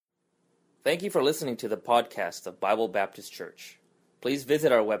Thank you for listening to the podcast of Bible Baptist Church. Please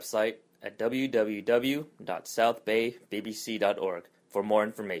visit our website at www.southbaybbc.org for more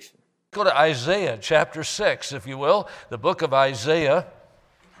information. Go to Isaiah chapter 6, if you will, the book of Isaiah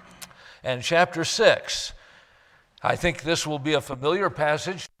and chapter 6. I think this will be a familiar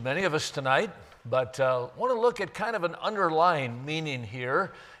passage to many of us tonight, but I want to look at kind of an underlying meaning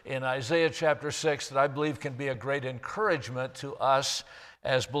here in Isaiah chapter 6 that I believe can be a great encouragement to us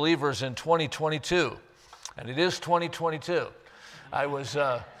as believers in 2022. And it is 2022. I was in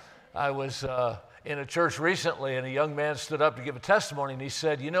a church recently, and a young man stood up to give a testimony, and he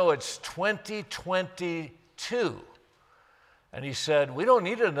said, it's 2022. And he said, we don't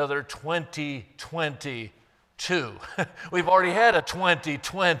need another 2022. We've already had a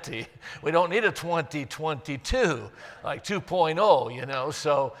 2020. We don't need a 2022, like 2.0,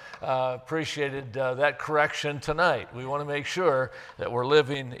 So appreciated that correction tonight. We want to make sure that we're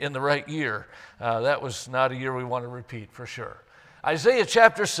living in the right year. That was not a year we want to repeat for sure. Isaiah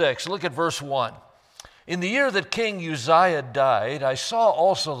chapter 6, look at verse 1. In the year that King Uzziah died, I saw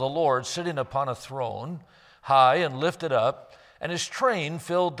also the Lord sitting upon a throne, high and lifted up, and his train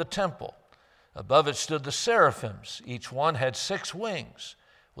filled the temple. Above it stood the seraphims. Each one had 6 wings.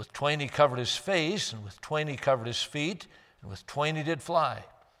 With 20 he covered his face, and with 20 he covered his feet, and with 20 he did fly.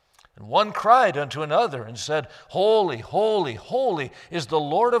 And one cried unto another and said, Holy, holy, holy is the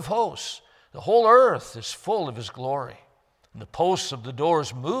Lord of hosts. The whole earth is full of his glory. And the posts of the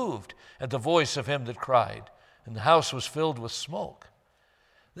doors moved at the voice of him that cried, and the house was filled with smoke.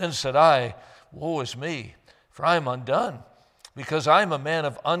 Then said I, Woe is me, for I am undone, because I am a man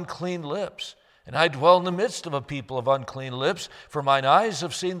of unclean lips, and I dwell in the midst of a people of unclean lips, for mine eyes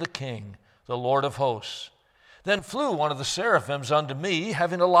have seen the King, the Lord of hosts. Then flew one of the seraphims unto me,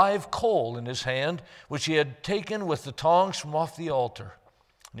 having a live coal in his hand, which he had taken with the tongs from off the altar.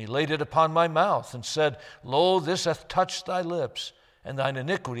 And he laid it upon my mouth, and said, Lo, this hath touched thy lips, and thine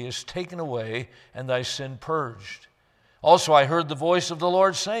iniquity is taken away, and thy sin purged. Also I heard the voice of the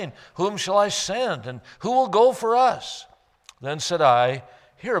Lord saying, Whom shall I send, and who will go for us? Then said I,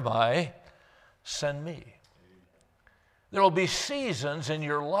 Here am I, send me. There will be seasons in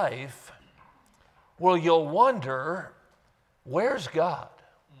your life where you'll wonder, where's God?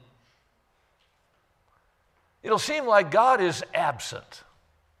 It'll seem like God is absent.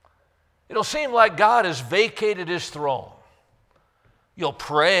 It'll seem like God has vacated his throne. You'll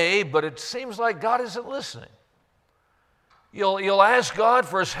pray, but it seems like God isn't listening. You'll ask God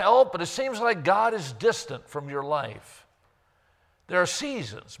for his help, but it seems like God is distant from your life. There are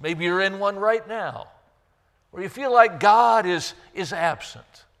seasons, maybe you're in one right now, where you feel like God is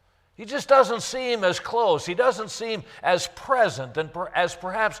absent. He just doesn't seem as close. He doesn't seem as present as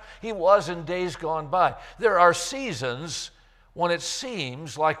perhaps he was in days gone by. There are seasons when it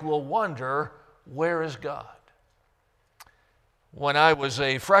seems like we'll wonder, where is God? When I was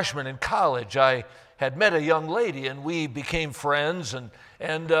a freshman in college, I had met a young lady, and we became friends, and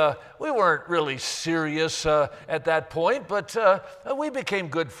we weren't really serious at that point, but we became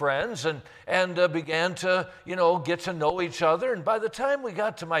good friends and began to, get to know each other. And by the time we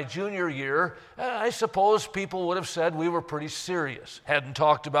got to my junior year, I suppose people would have said we were pretty serious. Hadn't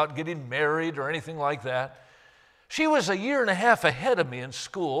talked about getting married or anything like that. She was a year and a half ahead of me in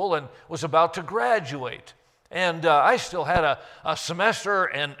school and was about to graduate. And I still had a semester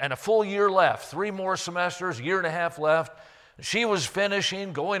and a full year left, 3 more semesters, a year and a half left. She was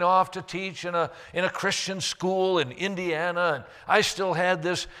finishing, going off to teach in a Christian school in Indiana, and I still had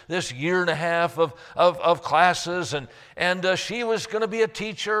this year and a half of classes, and she was going to be a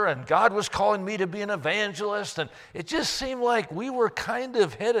teacher, and God was calling me to be an evangelist, and it just seemed like we were kind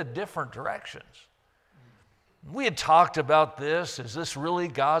of headed different directions. We had talked about this. Is this really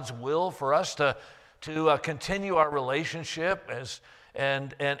God's will for us to continue our relationship?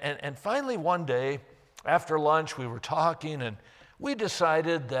 And finally one day after lunch we were talking, and we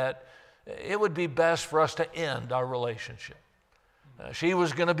decided that it would be best for us to end our relationship. She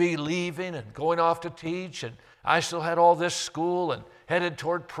was going to be leaving and going off to teach, and I still had all this school and headed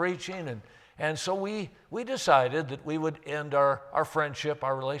toward preaching, and so we decided that we would end our friendship,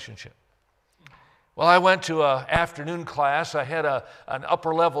 our relationship. Well, I went to an afternoon class. I had an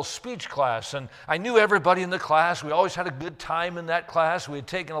upper-level speech class, and I knew everybody in the class. We always had a good time in that class. We had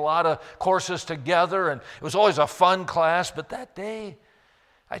taken a lot of courses together, and it was always a fun class. But that day,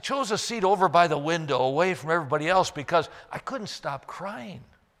 I chose a seat over by the window, away from everybody else, because I couldn't stop crying.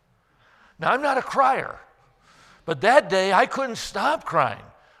 Now, I'm not a crier, but that day, I couldn't stop crying.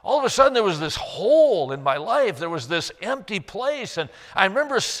 All of a sudden, there was this hole in my life. There was this empty place. And I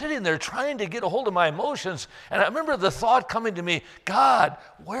remember sitting there trying to get a hold of my emotions. And I remember the thought coming to me, God,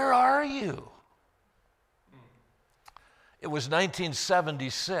 where are you? It was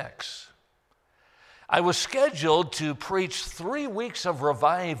 1976. I was scheduled to preach 3 weeks of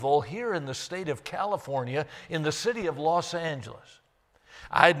revival here in the state of California, in the city of Los Angeles.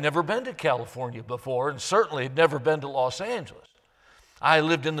 I had never been to California before, and certainly had never been to Los Angeles. I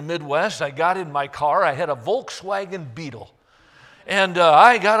lived in the Midwest. I got in my car. I had a Volkswagen Beetle. And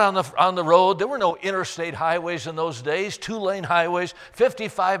I got on the road. There were no interstate highways in those days, 2-lane highways,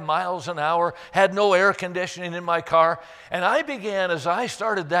 55 miles an hour, had no air conditioning in my car. And I began, as I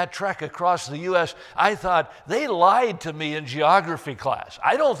started that trek across the U.S., I thought, they lied to me in geography class.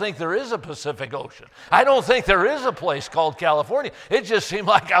 I don't think there is a Pacific Ocean. I don't think there is a place called California. It just seemed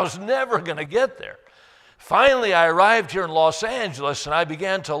like I was never going to get there. Finally, I arrived here in Los Angeles, and I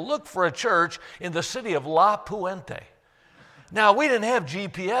began to look for a church in the city of La Puente. Now, we didn't have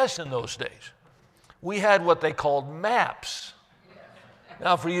GPS in those days. We had what they called maps.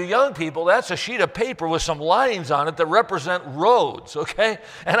 Now, for you young people, that's a sheet of paper with some lines on it that represent roads, okay?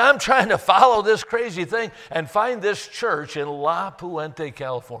 And I'm trying to follow this crazy thing and find this church in La Puente,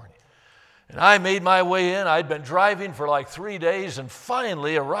 California. And I made my way in. I'd been driving for like 3 days and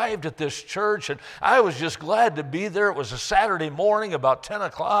finally arrived at this church. And I was just glad to be there. It was a Saturday morning about 10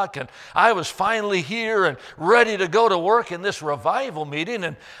 o'clock. And I was finally here and ready to go to work in this revival meeting.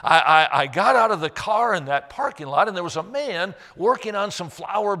 And I got out of the car in that parking lot. And there was a man working on some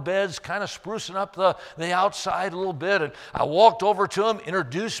flower beds, kind of sprucing up the outside a little bit. And I walked over to him,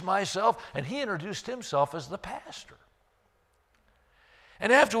 introduced myself. And he introduced himself as the pastor.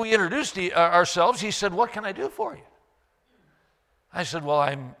 And after we introduced ourselves, he said, "What can I do for you?" I said, "Well,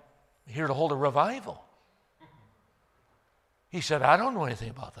 I'm here to hold a revival." He said, "I don't know anything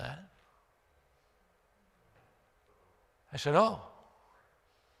about that." I said, "Oh,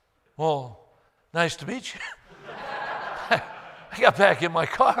 well, nice to meet you." I got back in my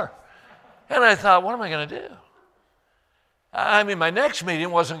car, and I thought, what am I going to do? I mean, my next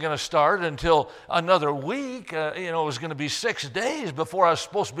meeting wasn't going to start until another week. It was going to be 6 days before I was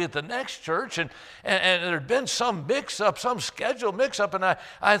supposed to be at the next church. And there had been some mix-up, some schedule mix-up. And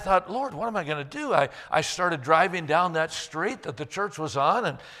I thought, Lord, what am I going to do? I started driving down that street that the church was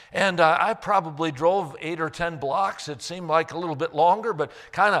on. And I probably drove 8 or 10 blocks. It seemed like a little bit longer, but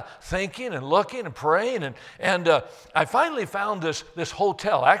kind of thinking and looking and praying. And I finally found this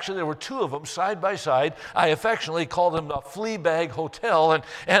hotel. Actually, there were 2 of them side by side. I affectionately called them the Flea Bag Hotel,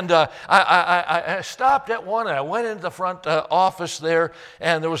 and I stopped at one, and I went into the front office there,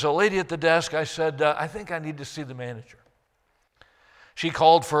 and there was a lady at the desk. I said, "I think I need to see the manager." She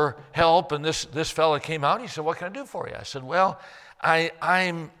called for help, and this fella came out. He said, "What can I do for you?" I said, "Well,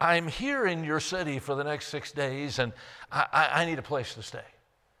 I'm here in your city for the next 6 days, and I need a place to stay."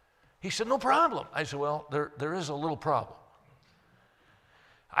 He said, "No problem." I said, "Well, there is a little problem.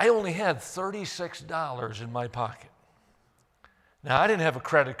 I only had $36 in my pocket." Now, I didn't have a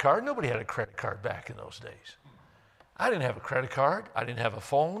credit card. Nobody had a credit card back in those days. I didn't have a credit card. I didn't have a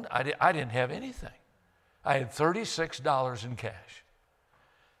phone. I didn't have anything. I had $36 in cash.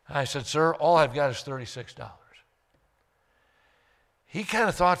 I said, "Sir, all I've got is $36. He kind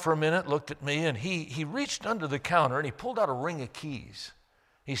of thought for a minute, looked at me, and he reached under the counter, and he pulled out a ring of keys.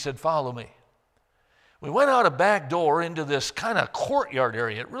 He said, "Follow me." We went out a back door into this kind of courtyard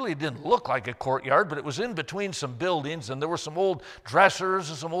area. It really didn't look like a courtyard, but it was in between some buildings, and there were some old dressers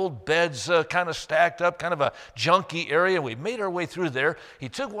and some old beds kind of stacked up, kind of a junky area. We made our way through there. He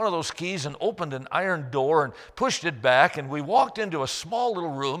took one of those keys and opened an iron door and pushed it back, and we walked into a small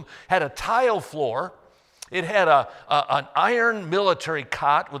little room, had a tile floor. It had an iron military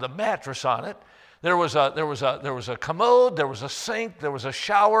cot with a mattress on it. There was a commode, there was a sink, there was a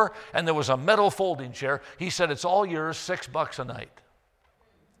shower, and there was a metal folding chair. He said, "It's all yours, $6 a night."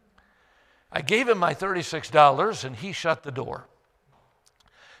 I gave him my $36, and he shut the door.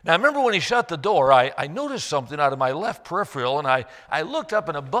 Now, I remember when he shut the door, I noticed something out of my left peripheral, and I looked up,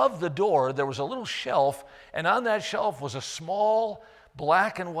 and above the door, there was a little shelf, and on that shelf was a small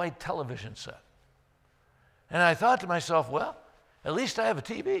black and white television set. And I thought to myself, well, at least I have a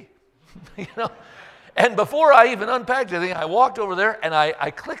TV. And before I even unpacked anything, I walked over there and I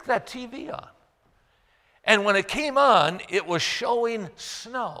clicked that TV on. And when it came on, it was showing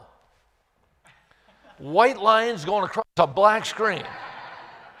snow. White lines going across a black screen.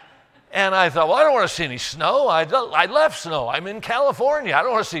 And I thought, well, I don't want to see any snow. I left snow. I'm in California. I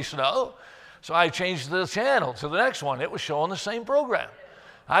don't want to see snow. So I changed the channel to the next one. It was showing the same program.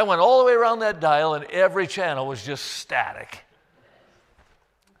 I went all the way around that dial, and every channel was just static.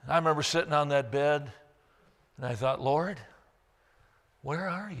 I remember sitting on that bed, and I thought, Lord, where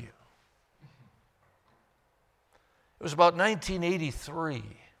are you? It was about 1983.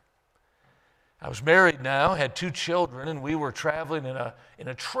 I was married now, had 2 children, and we were traveling in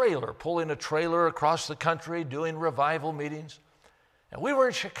a trailer, pulling a trailer across the country, doing revival meetings. And we were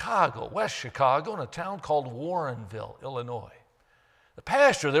in Chicago, West Chicago, in a town called Warrenville, Illinois. The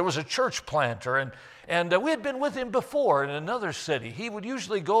pastor, there was a church planter, and we had been with him before in another city. He would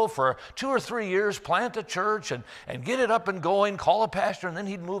usually go for 2 or 3 years, plant a church and get it up and going, call a pastor, and then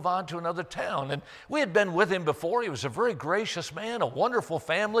he'd move on to another town. And we had been with him before. He was a very gracious man, a wonderful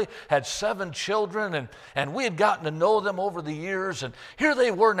family, had 7 children, and we had gotten to know them over the years. And here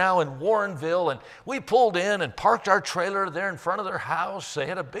they were now in Warrenville, and we pulled in and parked our trailer there in front of their house. They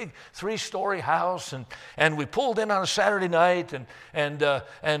had a big 3-story house, and we pulled in on a Saturday night and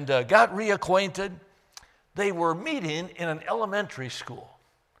got reacquainted. They were meeting in an elementary school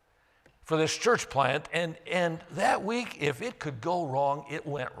for this church plant, and that week, if it could go wrong, it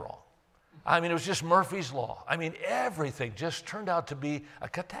went wrong. I mean, it was just Murphy's Law. I mean, everything just turned out to be a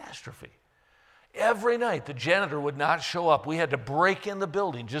catastrophe. Every night, the janitor would not show up. We had to break in the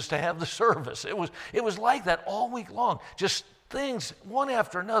building just to have the service. It was like that all week long, just things one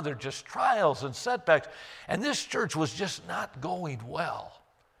after another, just trials and setbacks, and this church was just not going well.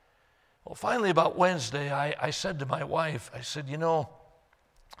 Well, finally, about Wednesday, I said to my wife, I said, you know,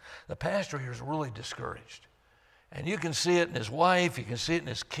 the pastor here is really discouraged. And you can see it in his wife, you can see it in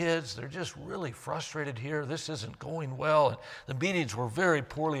his kids. They're just really frustrated here. This isn't going well. And the meetings were very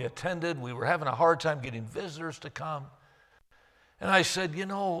poorly attended. We were having a hard time getting visitors to come. And I said, you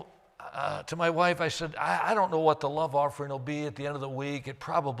know, to my wife, I said, I don't know what the love offering will be at the end of the week. It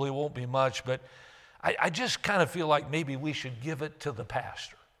probably won't be much, but I just kind of feel like maybe we should give it to the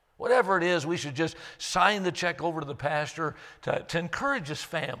pastor. Whatever it is, we should just sign the check over to the pastor to encourage his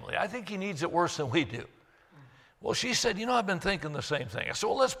family. I think he needs it worse than we do. Well, she said, you know, I've been thinking the same thing. I said,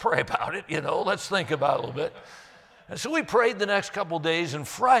 well, let's pray about it, let's think about it a little bit. And so we prayed the next couple of days, and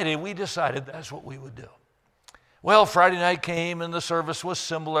Friday we decided that's what we would do. Well, Friday night came, and the service was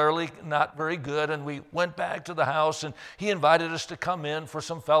similarly not very good, and we went back to the house, and he invited us to come in for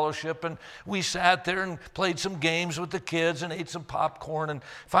some fellowship, and we sat there and played some games with the kids and ate some popcorn, and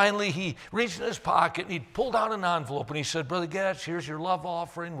finally he reached in his pocket, and he pulled out an envelope, and he said, Brother Gatch, here's your love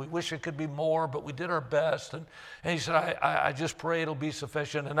offering. We wish it could be more, but we did our best. And he said, I just pray it'll be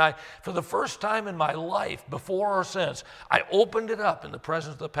sufficient. And I, for the first time in my life, before or since, I opened it up in the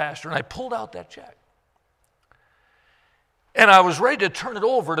presence of the pastor, and I pulled out that check. And I was ready to turn it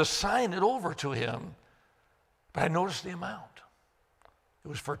over, to sign it over to him, but I noticed the amount. It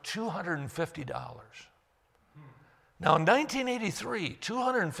was for $250. Now, in 1983,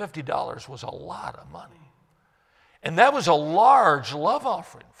 $250 was a lot of money. And that was a large love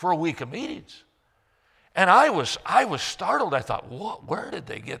offering for a week of meetings. And I was startled. I thought, what? Where did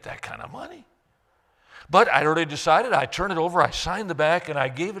they get that kind of money? But I'd already decided. I turned it over, I signed the back, and I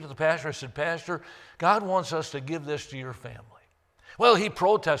gave it to the pastor. I said, Pastor, God wants us to give this to your family. Well, he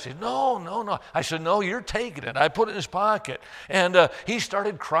protested. No. I said, no, you're taking it. I put it in his pocket. And he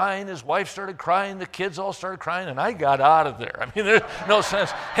started crying. His wife started crying. The kids all started crying. And I got out of there. I mean, there's no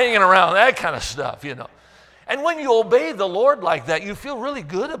sense hanging around that kind of stuff, And when you obey the Lord like that, you feel really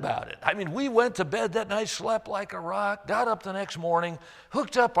good about it. I mean, we went to bed that night, slept like a rock, got up the next morning,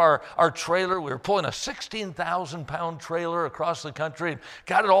 hooked up our trailer. We were pulling a 16,000-pound trailer across the country, and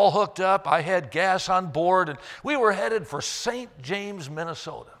got it all hooked up. I had gas on board, and we were headed for St. James,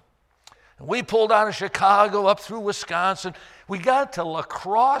 Minnesota. And we pulled out of Chicago up through Wisconsin. We got to La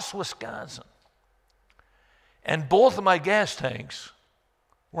Crosse, Wisconsin, and both of my gas tanks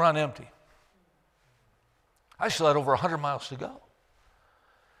were on empty. I still had over 100 miles to go.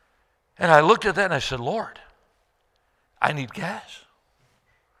 And I looked at that and I said, Lord, I need gas.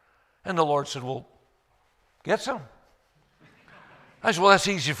 And the Lord said, well, get some. I said, well, that's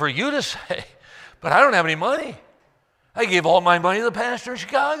easy for you to say, but I don't have any money. I gave all my money to the pastor in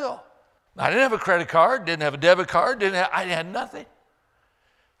Chicago. I didn't have a credit card, didn't have a debit card, I had nothing.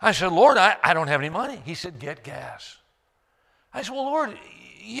 I said, Lord, I don't have any money. He said, get gas. I said, well, Lord,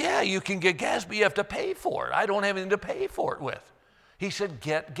 yeah, you can get gas, but you have to pay for it. I don't have anything to pay for it with. He said,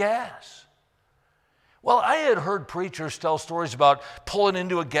 get gas. Well, I had heard preachers tell stories about pulling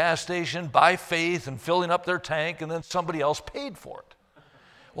into a gas station by faith and filling up their tank, and then somebody else paid for it.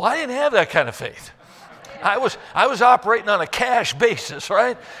 Well, I didn't have that kind of faith. I was operating on a cash basis,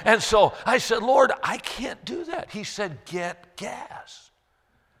 right? And so I said, Lord, I can't do that. He said, get gas.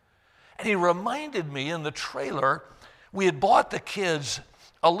 And he reminded me in the trailer, we had bought the kids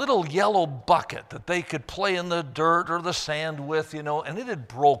a little yellow bucket that they could play in the dirt or the sand with, and it had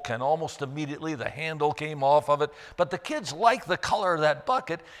broken almost immediately. The handle came off of it. But the kids liked the color of that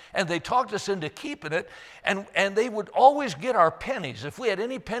bucket, and they talked us into keeping it, and they would always get our pennies. If we had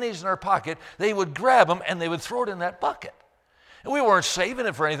any pennies in our pocket, they would grab them, and they would throw it in that bucket. And we weren't saving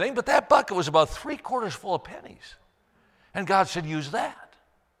it for anything, but that bucket was about 3/4 full of pennies. And God said, use that.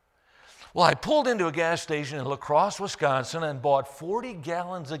 Well, I pulled into a gas station in La Crosse, Wisconsin, and bought 40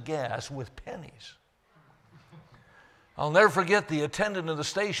 gallons of gas with pennies. I'll never forget the attendant of the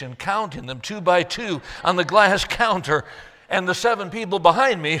station counting them 2 by 2 on the glass counter, and the 7 people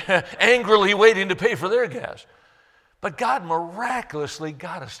behind me angrily waiting to pay for their gas. But God miraculously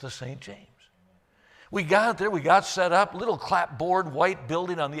got us to St. James. We got there, we got set up, little clapboard white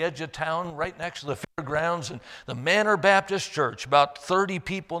building on the edge of town right next to the fairgrounds, and the Manor Baptist Church, about 30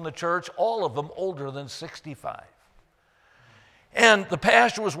 people in the church, all of them older than 65. And the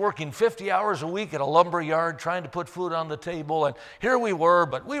pastor was working 50 hours a week at a lumber yard trying to put food on the table, and here we were,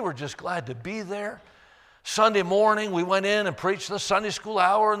 but we were just glad to be there. Sunday morning, we went in and preached the Sunday school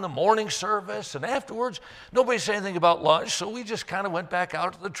hour and the morning service, and afterwards, nobody said anything about lunch, so we just kind of went back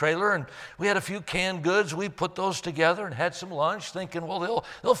out to the trailer, and we had a few canned goods. We put those together and had some lunch, thinking, well,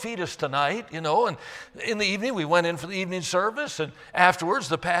 they'll feed us tonight, and in the evening, we went in for the evening service, and afterwards,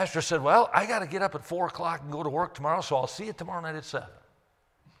 the pastor said, well, I got to get up at 4 o'clock and go to work tomorrow, so I'll see you tomorrow night at 7.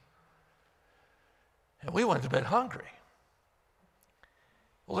 And we went to bed hungry.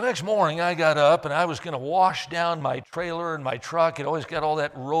 Well, the next morning I got up and I was going to wash down my trailer and my truck. It always got all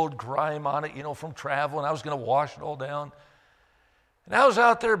that road grime on it, from travel, and I was going to wash it all down. And I was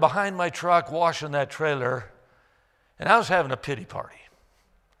out there behind my truck washing that trailer, and I was having a pity party.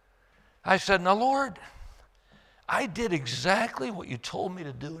 I said, now, Lord, I did exactly what you told me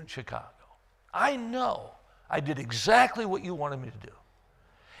to do in Chicago. I know I did exactly what you wanted me to do.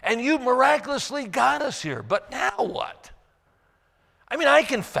 And you miraculously got us here, but now what? I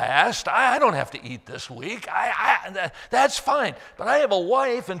can fast. I don't have to eat this week. That's fine. But I have a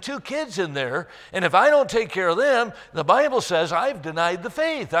wife and 2 kids in there, and if I don't take care of them, the Bible says I've denied the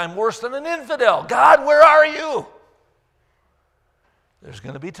faith. I'm worse than an infidel. God, where are you? There's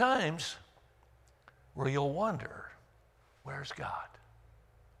going to be times where you'll wonder, where's God?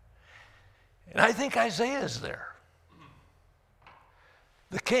 And I think Isaiah is there.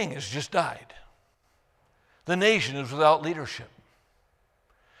 The king has just died. The nation is without leadership.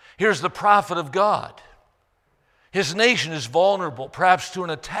 Here's the prophet of God. His nation is vulnerable, perhaps to an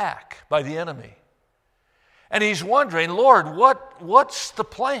attack by the enemy. And he's wondering, Lord, what's the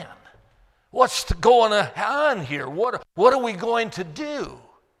plan? What's going on here? What are we going to do?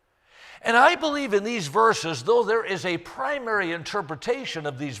 And I believe in these verses, though there is a primary interpretation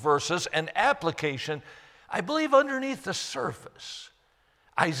of these verses and application, I believe underneath the surface,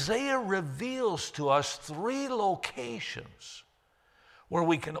 Isaiah reveals to us 3 locations where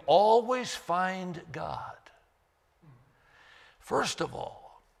we can always find God. First of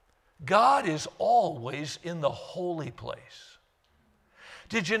all, God is always in the holy place.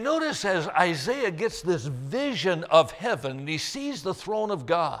 Did you notice as Isaiah gets this vision of heaven, and he sees the throne of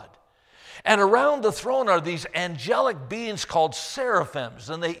God, and around the throne are these angelic beings called seraphims,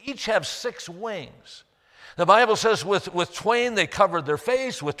 and they each have 6 wings. The Bible says with twain they covered their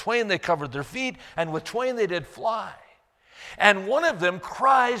face, with twain they covered their feet, and with twain they did fly. And one of them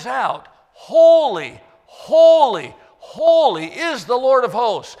cries out, holy, holy, holy is the Lord of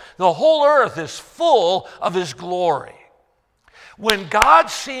hosts. The whole earth is full of his glory. When God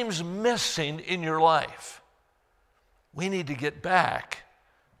seems missing in your life, we need to get back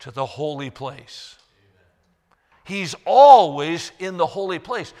to the holy place. He's always in the holy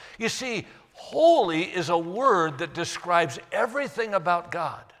place. You see, holy is a word that describes everything about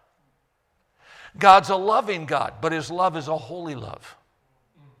God. God's a loving God, but his love is a holy love.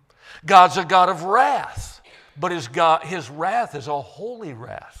 God's a God of wrath, but his wrath is a holy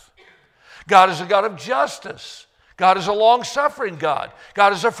wrath. God is a God of justice. God is a long-suffering God.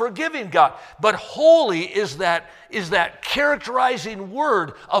 God is a forgiving God. But holy is that characterizing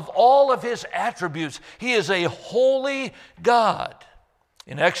word of all of his attributes. He is a holy God.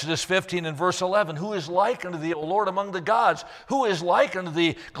 In Exodus 15 and verse 11, who is like unto thee, O Lord, among the gods? Who is like unto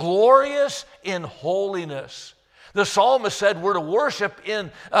thee, glorious in holiness? The psalmist said we're to worship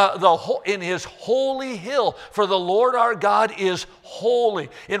in his holy hill, for the Lord our God is holy.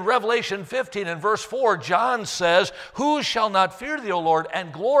 In Revelation 15 and verse 4, John says, who shall not fear thee, O Lord,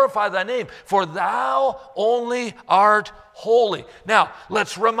 and glorify thy name? For thou only art holy. Now,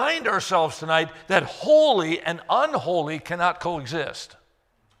 let's remind ourselves tonight that holy and unholy cannot coexist.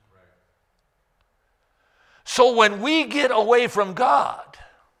 So when we get away from God,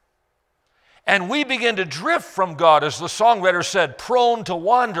 And we begin to drift from God, as the songwriter said, prone to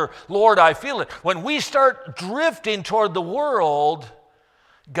wander. Lord, I feel it. When we start drifting toward the world,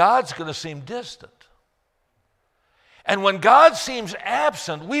 God's going to seem distant. And when God seems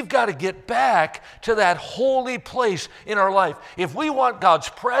absent, we've got to get back to that holy place in our life. If we want God's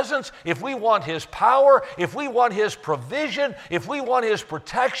presence, if we want His power, if we want His provision, if we want His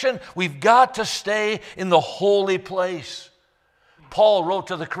protection, we've got to stay in the holy place. Paul wrote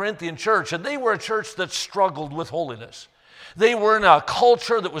to the Corinthian church, and they were a church that struggled with holiness. They were in a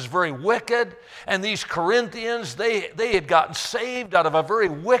culture that was very wicked, and these Corinthians, they had gotten saved out of a very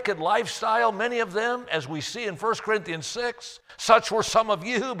wicked lifestyle, many of them, as we see in 1 Corinthians 6. Such were some of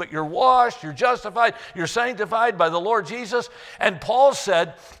you, but you're washed, you're justified, you're sanctified by the Lord Jesus. And Paul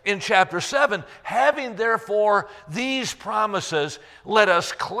said in chapter 7, having therefore these promises, let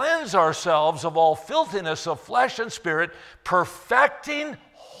us cleanse ourselves of all filthiness of flesh and spirit, perfecting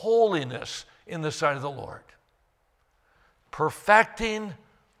holiness in the sight of the Lord. Perfecting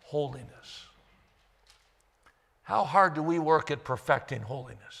holiness. How hard do we work at perfecting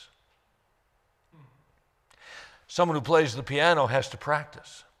holiness? Someone who plays the piano has to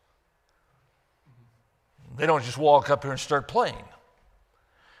practice. They don't just walk up here and start playing.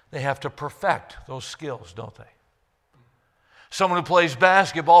 They have to perfect those skills, don't they? Someone who plays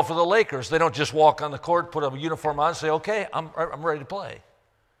basketball for the Lakers, they don't just walk on the court, put a uniform on, and say, okay, I'm ready to play.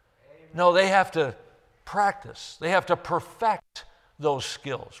 No, they have to practice. They have to perfect those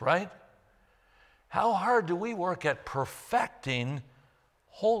skills, right? How hard do we work at perfecting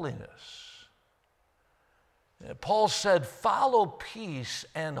holiness? Paul said, follow peace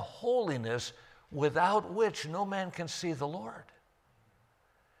and holiness, without which no man can see the Lord.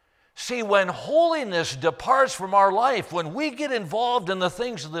 See, when holiness departs from our life, when we get involved in the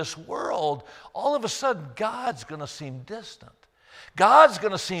things of this world, all of a sudden God's going to seem distant. God's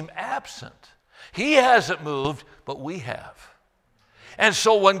going to seem absent. He hasn't moved, but we have. And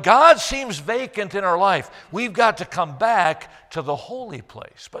so when God seems vacant in our life, we've got to come back to the holy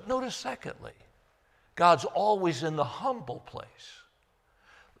place. But notice, secondly, God's always in the humble place.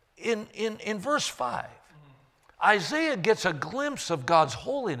 In verse 5, Isaiah gets a glimpse of God's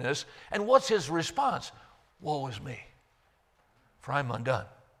holiness, and what's his response? Woe is me, for I'm undone.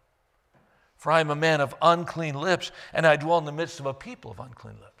 For I am a man of unclean lips, and I dwell in the midst of a people of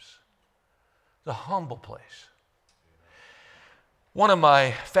unclean lips. The humble place. One of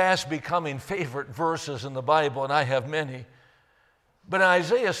my fast becoming favorite verses in the Bible, and I have many, but in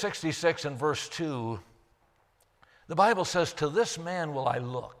Isaiah 66 and verse 2, the Bible says, to this man will I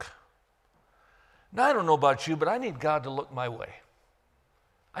look. Now, I don't know about you, but I need God to look my way.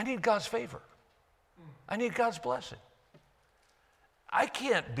 I need God's favor. I need God's blessing. I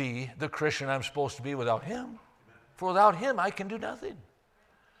can't be the Christian I'm supposed to be without Him. For without Him, I can do nothing.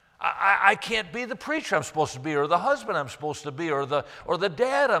 I can't be the preacher I'm supposed to be, or the husband I'm supposed to be, or the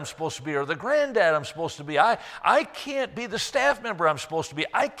dad I'm supposed to be, or the granddad I'm supposed to be. I can't be the staff member I'm supposed to be.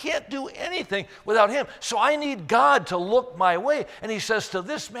 I can't do anything without Him. So I need God to look my way. And He says, to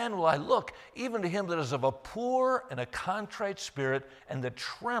this man will I look, even to him that is of a poor and a contrite spirit, and that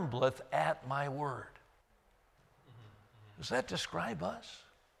trembleth at my word. Does that describe us?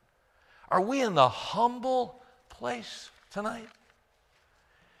 Are we in the humble place tonight?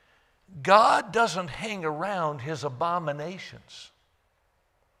 God doesn't hang around His abominations.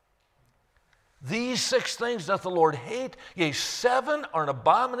 These 6 things doth the Lord hate, yea, 7 are an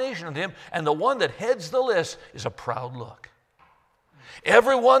abomination unto Him, and the one that heads the list is a proud look.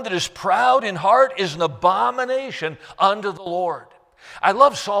 Everyone that is proud in heart is an abomination unto the Lord. I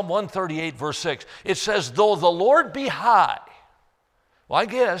love Psalm 138, verse 6. It says, though the Lord be high, well, I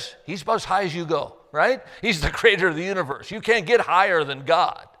guess He's about as high as you go, right? He's the creator of the universe. You can't get higher than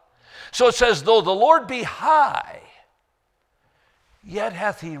God. So it says, though the Lord be high, yet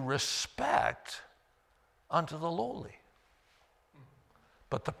hath He respect unto the lowly.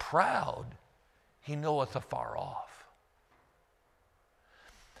 But the proud He knoweth afar off.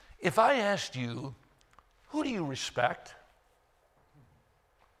 If I asked you, who do you respect?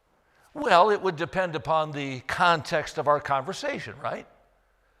 Well, it would depend upon the context of our conversation, right?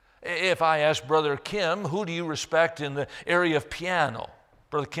 If I asked Brother Kim, who do you respect in the area of piano?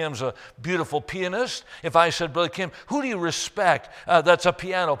 Brother Kim's a beautiful pianist. If I said, Brother Kim, who do you respect that's a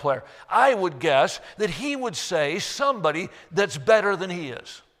piano player? I would guess that he would say somebody that's better than he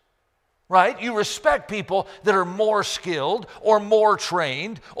is, right? You respect people that are more skilled or more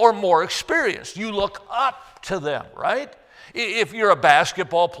trained or more experienced. You look up to them, right? If you're a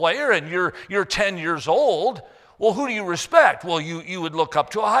basketball player and you're 10 years old, Well, who do you respect? Well, you would look up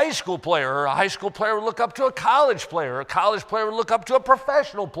to a high school player, or a high school player would look up to a college player, or a college player would look up to a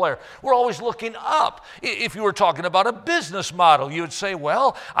professional player. We're always looking up. If you were talking about a business model, you would say,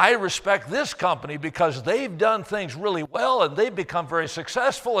 well, I respect this company because they've done things really well and they've become very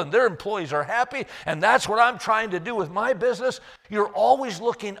successful and their employees are happy, and that's what I'm trying to do with my business. You're always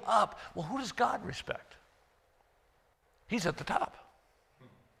looking up. Well, who does God respect? He's at the top.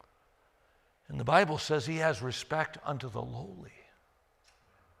 And the Bible says he has respect unto the lowly,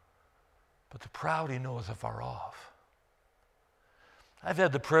 but the proud he knoweth afar off. I've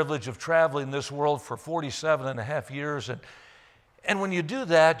had the privilege of traveling this world for 47 and a half years, and when you do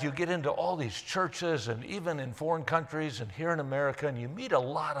that, you get into all these churches, and even in foreign countries and here in America, and you meet a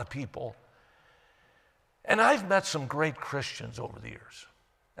lot of people. And I've met some great Christians over the years.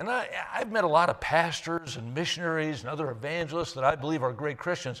 And I've met a lot of pastors and missionaries and other evangelists that I believe are great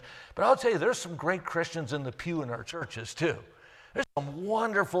Christians. But I'll tell you, there's some great Christians in the pew in our churches too. There's some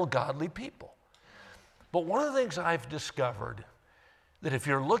wonderful, godly people. But one of the things I've discovered, that if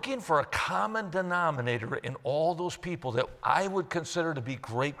you're looking for a common denominator in all those people that I would consider to be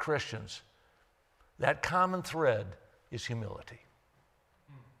great Christians, that common thread is humility.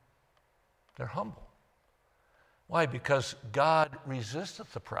 They're humble. Why? Because God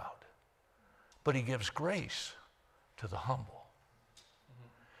resisteth the proud, but he gives grace to the humble.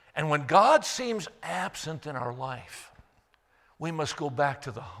 And when God seems absent in our life, we must go back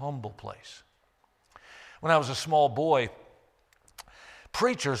to the humble place. When I was a small boy,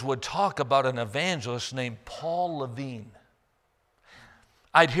 preachers would talk about an evangelist named Paul Levine.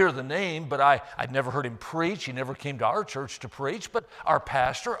 I'd hear the name, but I'd never heard him preach. He never came to our church to preach, but our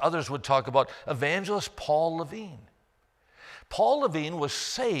pastor, others would talk about evangelist Paul Levine. Paul Levine was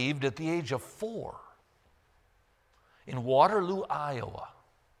saved at the age of 4 in Waterloo, Iowa.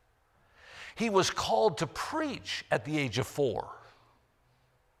 He was called to preach at the age of 4.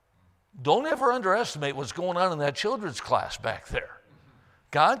 Don't ever underestimate what's going on in that children's class back there.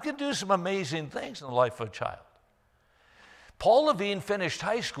 God can do some amazing things in the life of a child. Paul Levine finished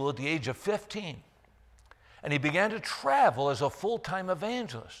high school at the age of 15, and he began to travel as a full-time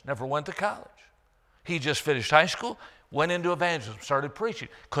evangelist. Never went to college. He just finished high school, went into evangelism, started preaching.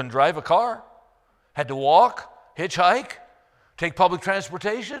 Couldn't drive a car, had to walk, hitchhike, take public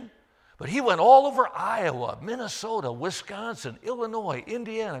transportation. But he went all over Iowa, Minnesota, Wisconsin, Illinois,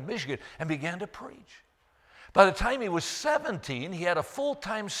 Indiana, Michigan, and began to preach. By the time he was 17, he had a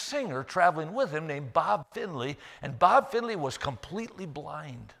full-time singer traveling with him named Bob Finley, and Bob Finley was completely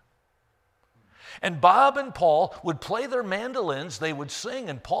blind. And Bob and Paul would play their mandolins, they would sing,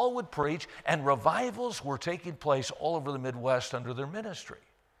 and Paul would preach, and revivals were taking place all over the Midwest under their ministry.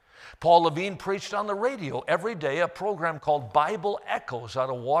 Paul Levine preached on the radio every day, a program called Bible Echoes out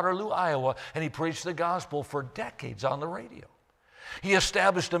of Waterloo, Iowa, and he preached the gospel for decades on the radio. He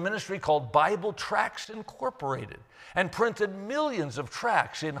established a ministry called Bible Tracts Incorporated and printed millions of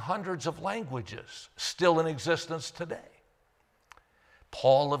tracts in hundreds of languages, still in existence today.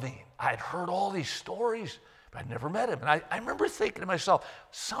 Paul Levine. I'd heard all these stories, but I'd never met him. And I remember thinking to myself,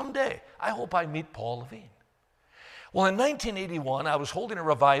 someday, I hope I meet Paul Levine. Well, in 1981, I was holding a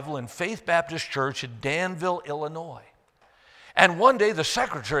revival in Faith Baptist Church in Danville, Illinois. And one day the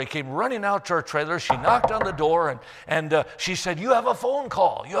secretary came running out to our trailer. She knocked on the door and she said, "You have a phone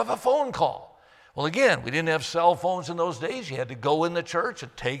call. You have a phone call." Well, again, we didn't have cell phones in those days. You had to go in the church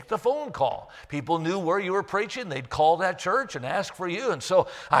and take the phone call. People knew where you were preaching. They'd call that church and ask for you. And so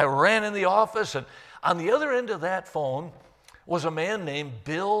I ran in the office, and on the other end of that phone was a man named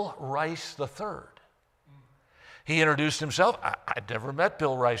Bill Rice III. He introduced himself. I'd never met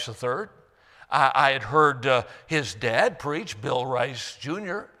Bill Rice III. I had heard his dad preach, Bill Rice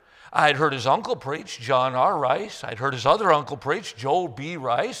Jr. I had heard his uncle preach, John R. Rice. I'd heard his other uncle preach, Joel B.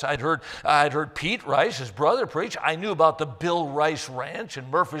 Rice. I'd heard Pete Rice, his brother, preach. I knew about the Bill Rice Ranch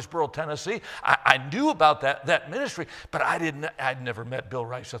in Murfreesboro, Tennessee. I knew about that ministry, but I'd never met Bill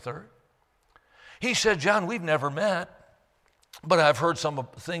Rice III. He said, "John, we've never met, but I've heard some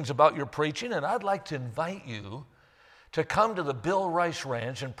things about your preaching, and I'd like to invite you to come to the Bill Rice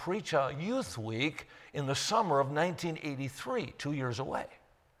Ranch and preach a youth week in the summer of 1983, 2 years away."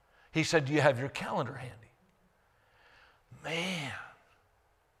 He said, "Do you have your calendar handy?" Man,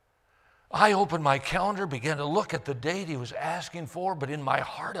 I opened my calendar, began to look at the date he was asking for, but in my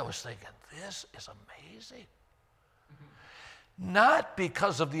heart I was thinking, this is amazing. Not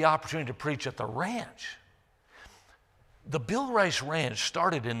because of the opportunity to preach at the ranch. The Bill Rice Ranch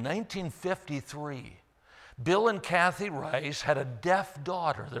started in 1953. Bill and Kathy Rice had a deaf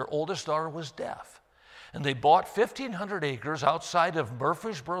daughter. Their oldest daughter was deaf. And they bought 1,500 acres outside of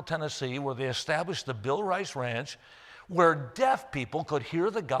Murfreesboro, Tennessee, where they established the Bill Rice Ranch, where deaf people could hear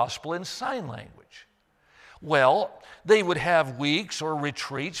the gospel in sign language. Well, they would have weeks or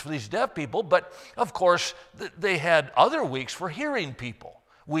retreats for these deaf people, but of course, they had other weeks for hearing people.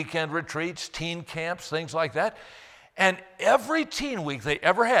 Weekend retreats, teen camps, things like that. And every teen week they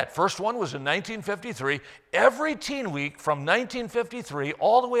ever had, first one was in 1953, every teen week from 1953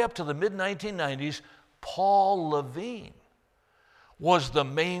 all the way up to the mid-1990s, Paul Levine was the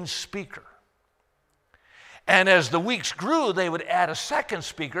main speaker. And as the weeks grew, they would add a second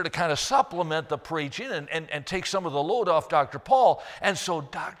speaker to kind of supplement the preaching and take some of the load off Dr. Paul. And so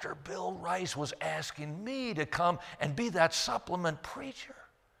Dr. Bill Rice was asking me to come and be that supplement preacher.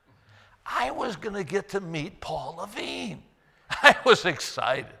 I was going to get to meet Paul Levine. I was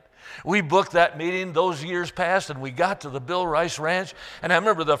excited. We booked that meeting, those years passed, and we got to the Bill Rice Ranch. And I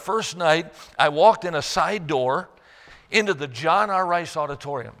remember the first night, I walked in a side door into the John R. Rice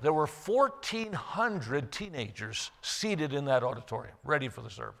Auditorium. There were 1,400 teenagers seated in that auditorium, ready for the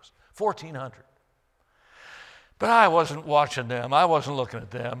service. 1,400. But I wasn't watching them. I wasn't looking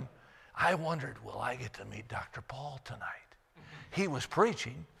at them. I wondered, will I get to meet Dr. Paul tonight? He was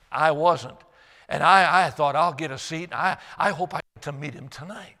preaching. I wasn't. And I thought, I'll get a seat. I hope I get to meet him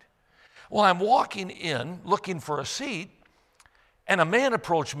tonight. Well, I'm walking in looking for a seat, and a man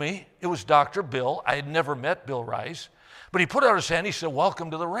approached me. It was Dr. Bill. I had never met Bill Rice. But he put out his hand. He said, welcome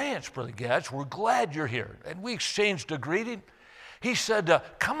to the ranch, Brother Gatch. We're glad you're here. And we exchanged a greeting. He said,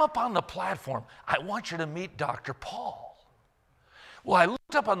 come up on the platform. I want you to meet Dr. Paul. Well, I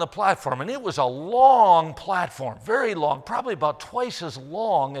looked up on the platform, and it was a long platform, very long, probably about twice as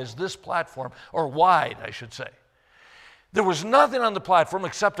long as this platform, or wide, I should say. There was nothing on the platform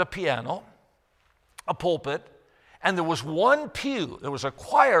except a piano, a pulpit, and there was one pew. There was a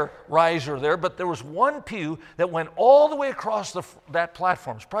choir riser there, but there was one pew that went all the way across that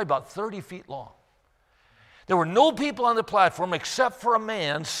platform. It's probably about 30 feet long. There were no people on the platform except for a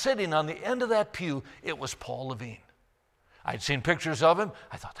man sitting on the end of that pew. It was Paul Levine. I'd seen pictures of him.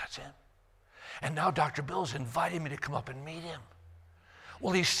 I thought, that's him. And now Dr. Bill's invited me to come up and meet him.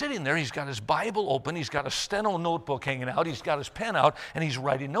 Well, he's sitting there. He's got his Bible open. He's got a steno notebook hanging out. He's got his pen out, and he's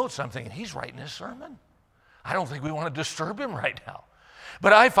writing notes. I'm thinking, he's writing his sermon. I don't think we want to disturb him right now.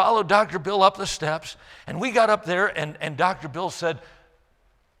 But I followed Dr. Bill up the steps, and we got up there, and Dr. Bill said,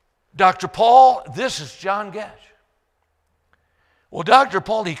 Dr. Paul, this is John Gatch. Well, Dr.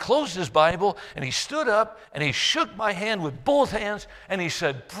 Paul, he closed his Bible, and he stood up, and he shook my hand with both hands, and he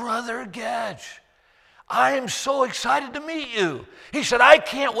said, Brother Gatch, I am so excited to meet you. He said, I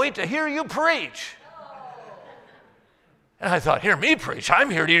can't wait to hear you preach. And I thought, hear me preach? I'm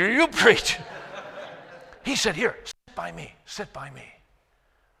here to hear you preach. He said, here, sit by me, sit by me.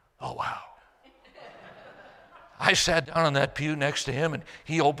 Oh, wow. I sat down on that pew next to him, and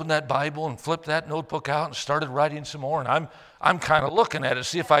he opened that Bible and flipped that notebook out and started writing some more. And I'm kind of looking at it,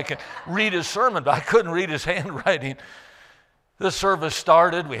 see if I can read his sermon, but I couldn't read his handwriting. The service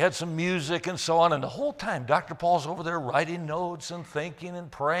started. We had some music and so on. And the whole time, Dr. Paul's over there writing notes and thinking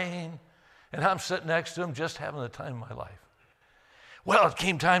and praying. And I'm sitting next to him just having the time of my life. Well, it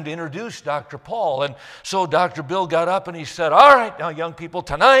came time to introduce Dr. Paul. And so Dr. Bill got up and he said, all right, now young people,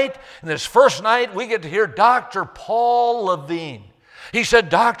 tonight, in this first night, we get to hear Dr. Paul Levine. He said,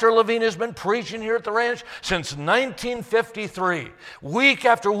 Dr. Levine has been preaching here at the ranch since 1953, week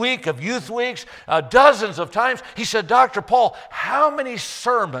after week of youth weeks, dozens of times. He said, Dr. Paul, how many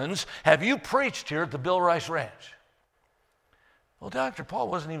sermons have you preached here at the Bill Rice Ranch? Well, Dr. Paul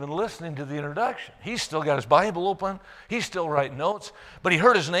wasn't even listening to the introduction. He's still got his Bible open. He's still writing notes. But he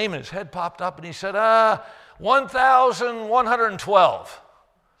heard his name and his head popped up and he said, 1,112.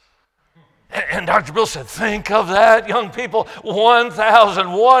 And Dr. Bill said, think of that, young people,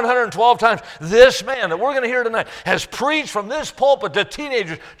 1,112 times. This man that we're going to hear tonight has preached from this pulpit to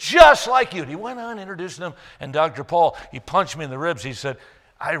teenagers just like you. And he went on introducing them. And Dr. Paul, he punched me in the ribs. He said,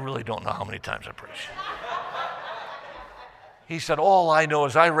 I really don't know how many times I preached. He said, all I know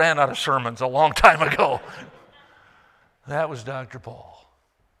is I ran out of sermons a long time ago. That was Dr. Paul.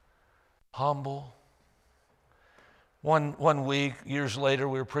 Humble. One week, years later,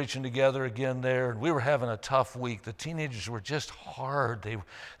 we were preaching together again there, and we were having a tough week. The teenagers were just hard.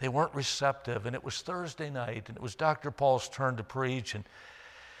 They weren't receptive, and it was Thursday night, and it was Dr. Paul's turn to preach, and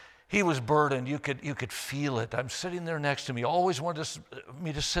he was burdened. You could feel it. I'm sitting there next to me. He always wanted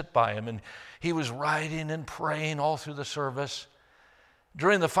me to sit by him, and he was writing and praying all through the service.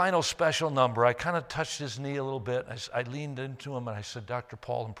 During the final special number, I kind of touched his knee a little bit. I leaned into him, and I said, Dr.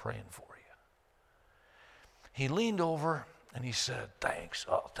 Paul, I'm praying for you. He leaned over, and he said, thanks.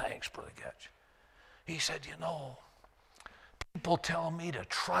 Oh, thanks, Brother Gatch. He said, you know, people tell me to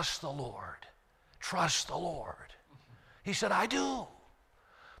trust the Lord. Trust the Lord. He said, I do,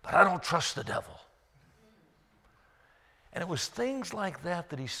 but I don't trust the devil. And it was things like that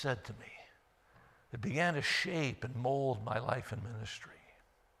that he said to me that began to shape and mold my life and ministry.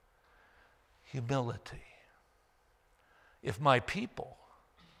 Humility. If my people,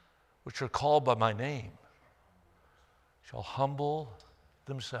 which are called by my name, shall humble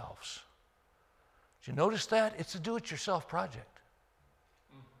themselves. Did you notice that? It's a do-it-yourself project.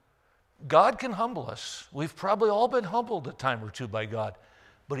 God can humble us. We've probably all been humbled a time or two by God,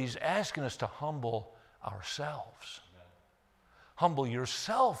 but he's asking us to humble ourselves. Humble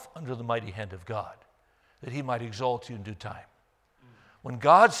yourself under the mighty hand of God, that he might exalt you in due time. When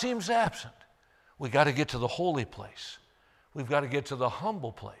God seems absent, we got to get to the holy place. We've got to get to the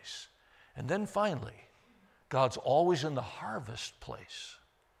humble place. And then finally, God's always in the harvest place.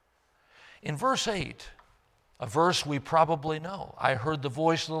 In verse 8, a verse we probably know, I heard the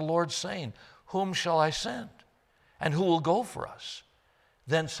voice of the Lord saying, whom shall I send? And who will go for us?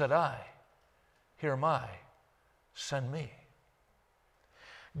 Then said I, here am I, send me.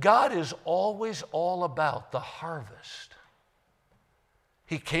 God is always all about the harvest.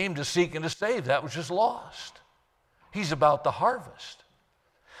 He came to seek and to save that which is lost. He's about the harvest.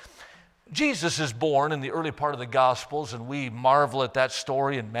 Jesus is born in the early part of the Gospels, and we marvel at that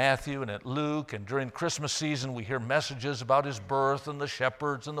story in Matthew and at Luke, and during Christmas season we hear messages about his birth and the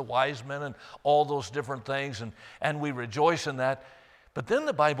shepherds and the wise men and all those different things, and we rejoice in that. But then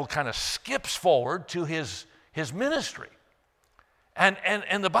the Bible kind of skips forward to his ministry.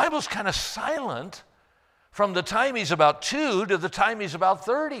 And the Bible's kind of silent from the time he's about 2 to the time he's about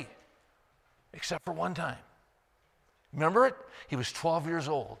 30, except for one time. Remember it? He was 12 years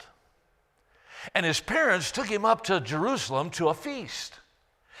old. And his parents took him up to Jerusalem to a feast.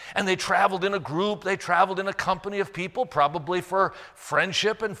 And they traveled in a group, they traveled in a company of people, probably for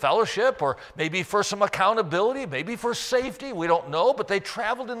friendship and fellowship, or maybe for some accountability, maybe for safety, we don't know, but they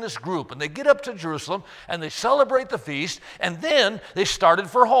traveled in this group. And they get up to Jerusalem, and they celebrate the feast, and then they started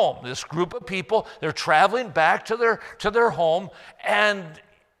for home. This group of people, they're traveling back to their home, and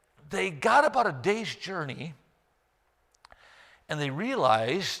they got about a day's journey, and they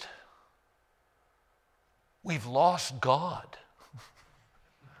realized, we've lost God.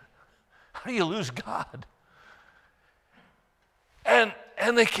 How do you lose God? And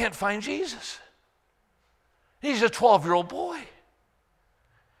they can't find Jesus. He's a 12-year-old boy.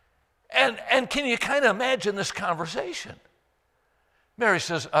 And can you kind of imagine this conversation? Mary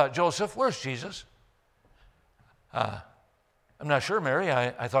says, Joseph, where's Jesus? I'm not sure, Mary.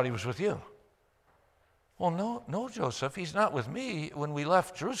 I thought he was with you. Well, no, Joseph, he's not with me. When we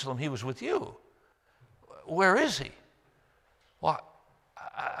left Jerusalem, he was with you. Where is he? Well,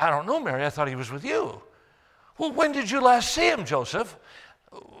 I don't know, Mary. I thought he was with you. Well, when did you last see him, Joseph?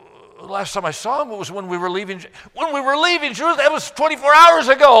 Last time I saw him was when we were leaving. When we were leaving Jerusalem, that was 24 hours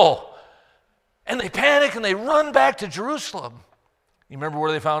ago. And they panic and they run back to Jerusalem. You remember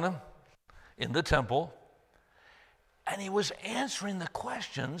where they found him? In the temple. And he was answering the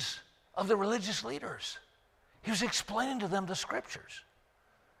questions of the religious leaders. He was explaining to them the scriptures.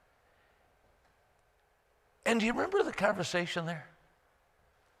 And do you remember the conversation there?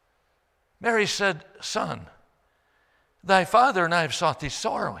 Mary said, Son, thy father and I have sought thee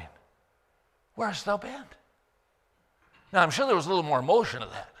sorrowing. Where hast thou been? Now, I'm sure there was a little more emotion to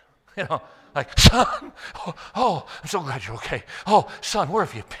that. You know, like, son, oh, I'm so glad you're okay. Oh, son, where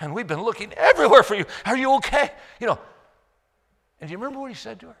have you been? We've been looking everywhere for you. Are you okay? You know, and do you remember what he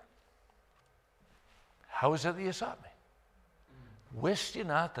said to her? How is it that you sought me? Wist you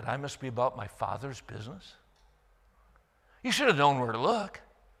not that I must be about my Father's business? You should have known where to look.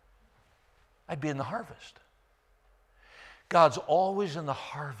 I'd be in the harvest. God's always in the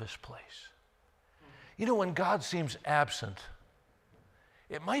harvest place. You know, when God seems absent,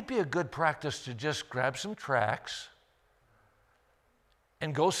 it might be a good practice to just grab some tracts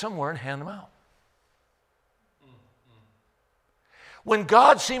and go somewhere and hand them out. When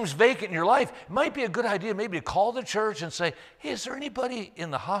God seems vacant in your life, it might be a good idea maybe to call the church and say, hey, is there anybody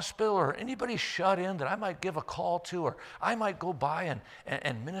in the hospital or anybody shut in that I might give a call to, or I might go by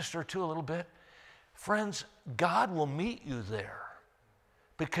and minister to a little bit? Friends, God will meet you there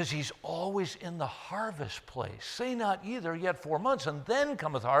because he's always in the harvest place. Say not ye, there are yet 4 months, and then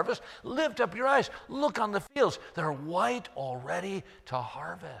cometh harvest. Lift up your eyes, look on the fields. They're white already to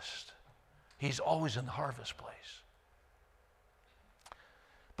harvest. He's always in the harvest place.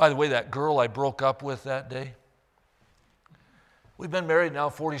 By the way, that girl I broke up with that day, we've been married now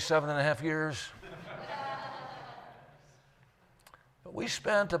 47 and a half years. But we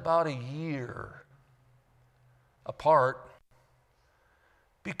spent about a year apart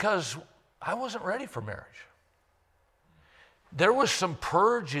because I wasn't ready for marriage. There was some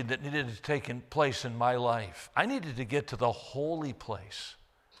purging that needed to take place in my life. I needed to get to the holy place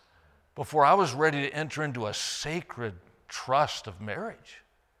before I was ready to enter into a sacred trust of marriage.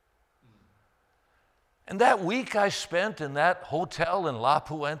 And that week I spent in that hotel in La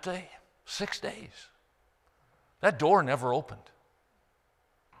Puente, 6 days. That door never opened.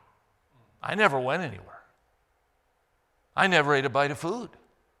 I never went anywhere. I never ate a bite of food.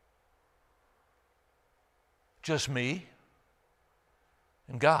 Just me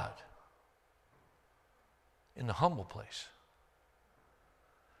and God in the humble place.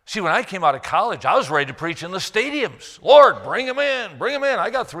 See, when I came out of college, I was ready to preach in the stadiums. Lord, bring them in, bring them in. I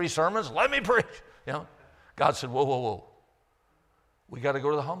got 3 sermons, let me preach. You know, God said, whoa, whoa, whoa. We got to go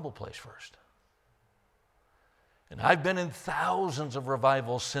to the humble place first. And I've been in thousands of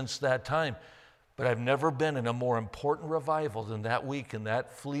revivals since that time, but I've never been in a more important revival than that week in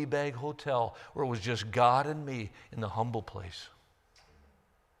that flea bag hotel where it was just God and me in the humble place.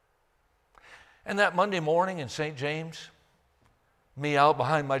 And that Monday morning in St. James, me out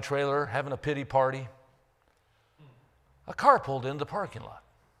behind my trailer having a pity party, a car pulled into the parking lot.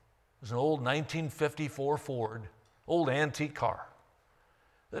 It was an old 1954 Ford, old antique car.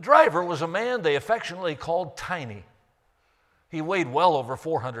 The driver was a man they affectionately called Tiny. He weighed well over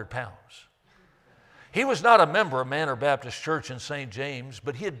 400 pounds. He was not a member of Manor Baptist Church in St. James,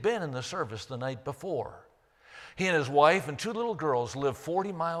 but he had been in the service the night before. He and his wife and 2 little girls lived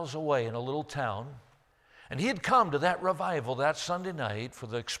 40 miles away in a little town, and he had come to that revival that Sunday night for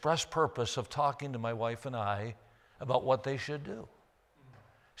the express purpose of talking to my wife and I about what they should do.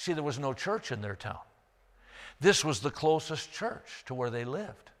 See, there was no church in their town. This was the closest church to where they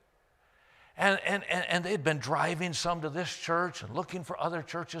lived. And they'd been driving some to this church and looking for other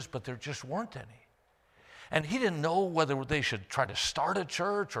churches, but there just weren't any. And he didn't know whether they should try to start a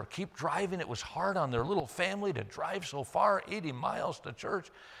church or keep driving. It was hard on their little family to drive so far, 80 miles to church.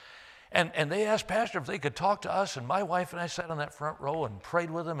 And they asked Pastor if they could talk to us, and my wife and I sat on that front row and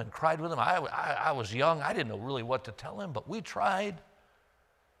prayed with him and cried with him. I was young. I didn't know really what to tell him, but we tried.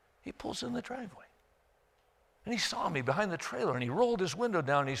 He pulls in the driveway. And he saw me behind the trailer, and he rolled his window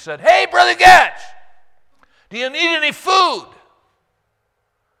down, and he said, "Hey, Brother Gatch, do you need any food?"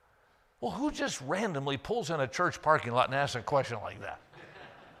 Well, who just randomly pulls in a church parking lot and asks a question like that?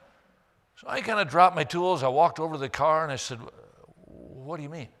 So I kind of dropped my tools. I walked over to the car, and I said, "What do you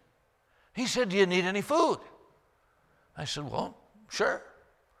mean?" He said, "Do you need any food?" I said, "Well, sure."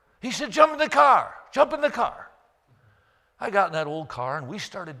 He said, "Jump in the car. Jump in the car." I got in that old car, and we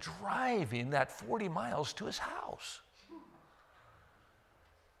started driving that 40 miles to his house.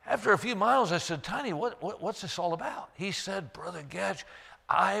 After a few miles, I said, "Tiny, what's this all about?" He said, "Brother Gatch,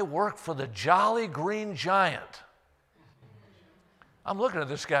 I work for the Jolly Green Giant." I'm looking at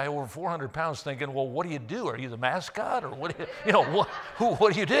this guy over 400 pounds thinking, well, what do you do? Are you the mascot? Or what do you know,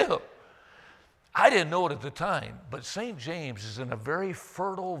 what do you do? I didn't know it at the time, but St. James is in a very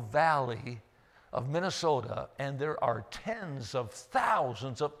fertile valley of Minnesota, and there are tens of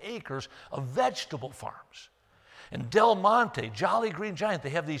thousands of acres of vegetable farms. In Del Monte, Jolly Green Giant, they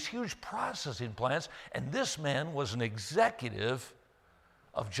have these huge processing plants, and this man was an executive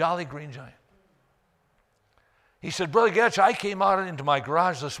of Jolly Green Giant. He said, "Brother Gatch, I came out into my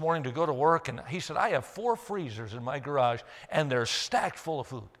garage this morning to go to work," and he said, "I have 4 freezers in my garage, and they're stacked full of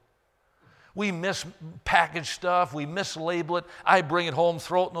food. We mispackage stuff, we mislabel it, I bring it home,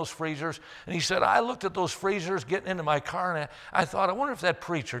 throw it in those freezers." And he said, "I looked at those freezers getting into my car, and I thought, I wonder if that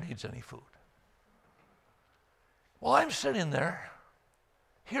preacher needs any food." Well, I'm sitting there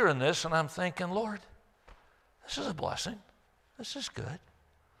hearing this, and I'm thinking, Lord, this is a blessing. This is good.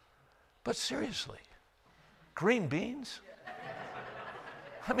 But seriously, green beans?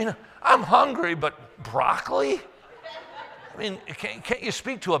 I mean, I'm hungry, but broccoli? I mean, can't you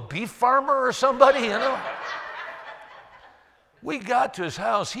speak to a beef farmer or somebody, you know? We got to his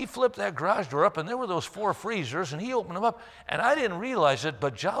house. He flipped that garage door up, and there were those 4 freezers, and he opened them up. And I didn't realize it,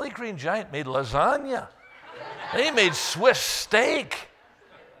 but Jolly Green Giant made lasagna. They made Swiss steak.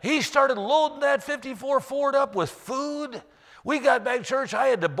 He started loading that 54 Ford up with food. We got back to church. I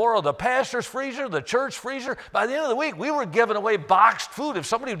had to borrow the pastor's freezer, the church freezer. By the end of the week, we were giving away boxed food if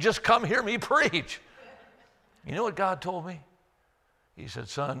somebody would just come hear me preach. You know what God told me? He said,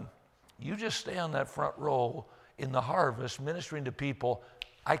 "Son, you just stay on that front row in the harvest ministering to people.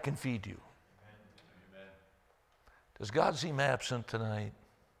 I can feed you." Amen. Does God seem absent tonight?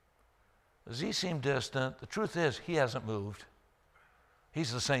 Does he seem distant? The truth is, he hasn't moved.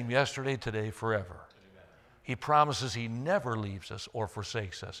 He's the same yesterday, today, forever. Amen. He promises he never leaves us or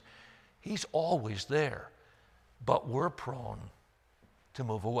forsakes us. He's always there. But we're prone to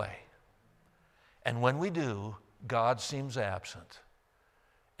move away. And when we do, God seems absent.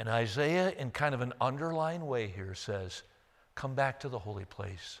 And Isaiah, in kind of an underlying way here, says, come back to the holy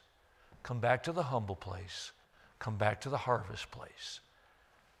place. Come back to the humble place. Come back to the harvest place.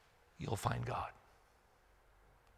 You'll find God.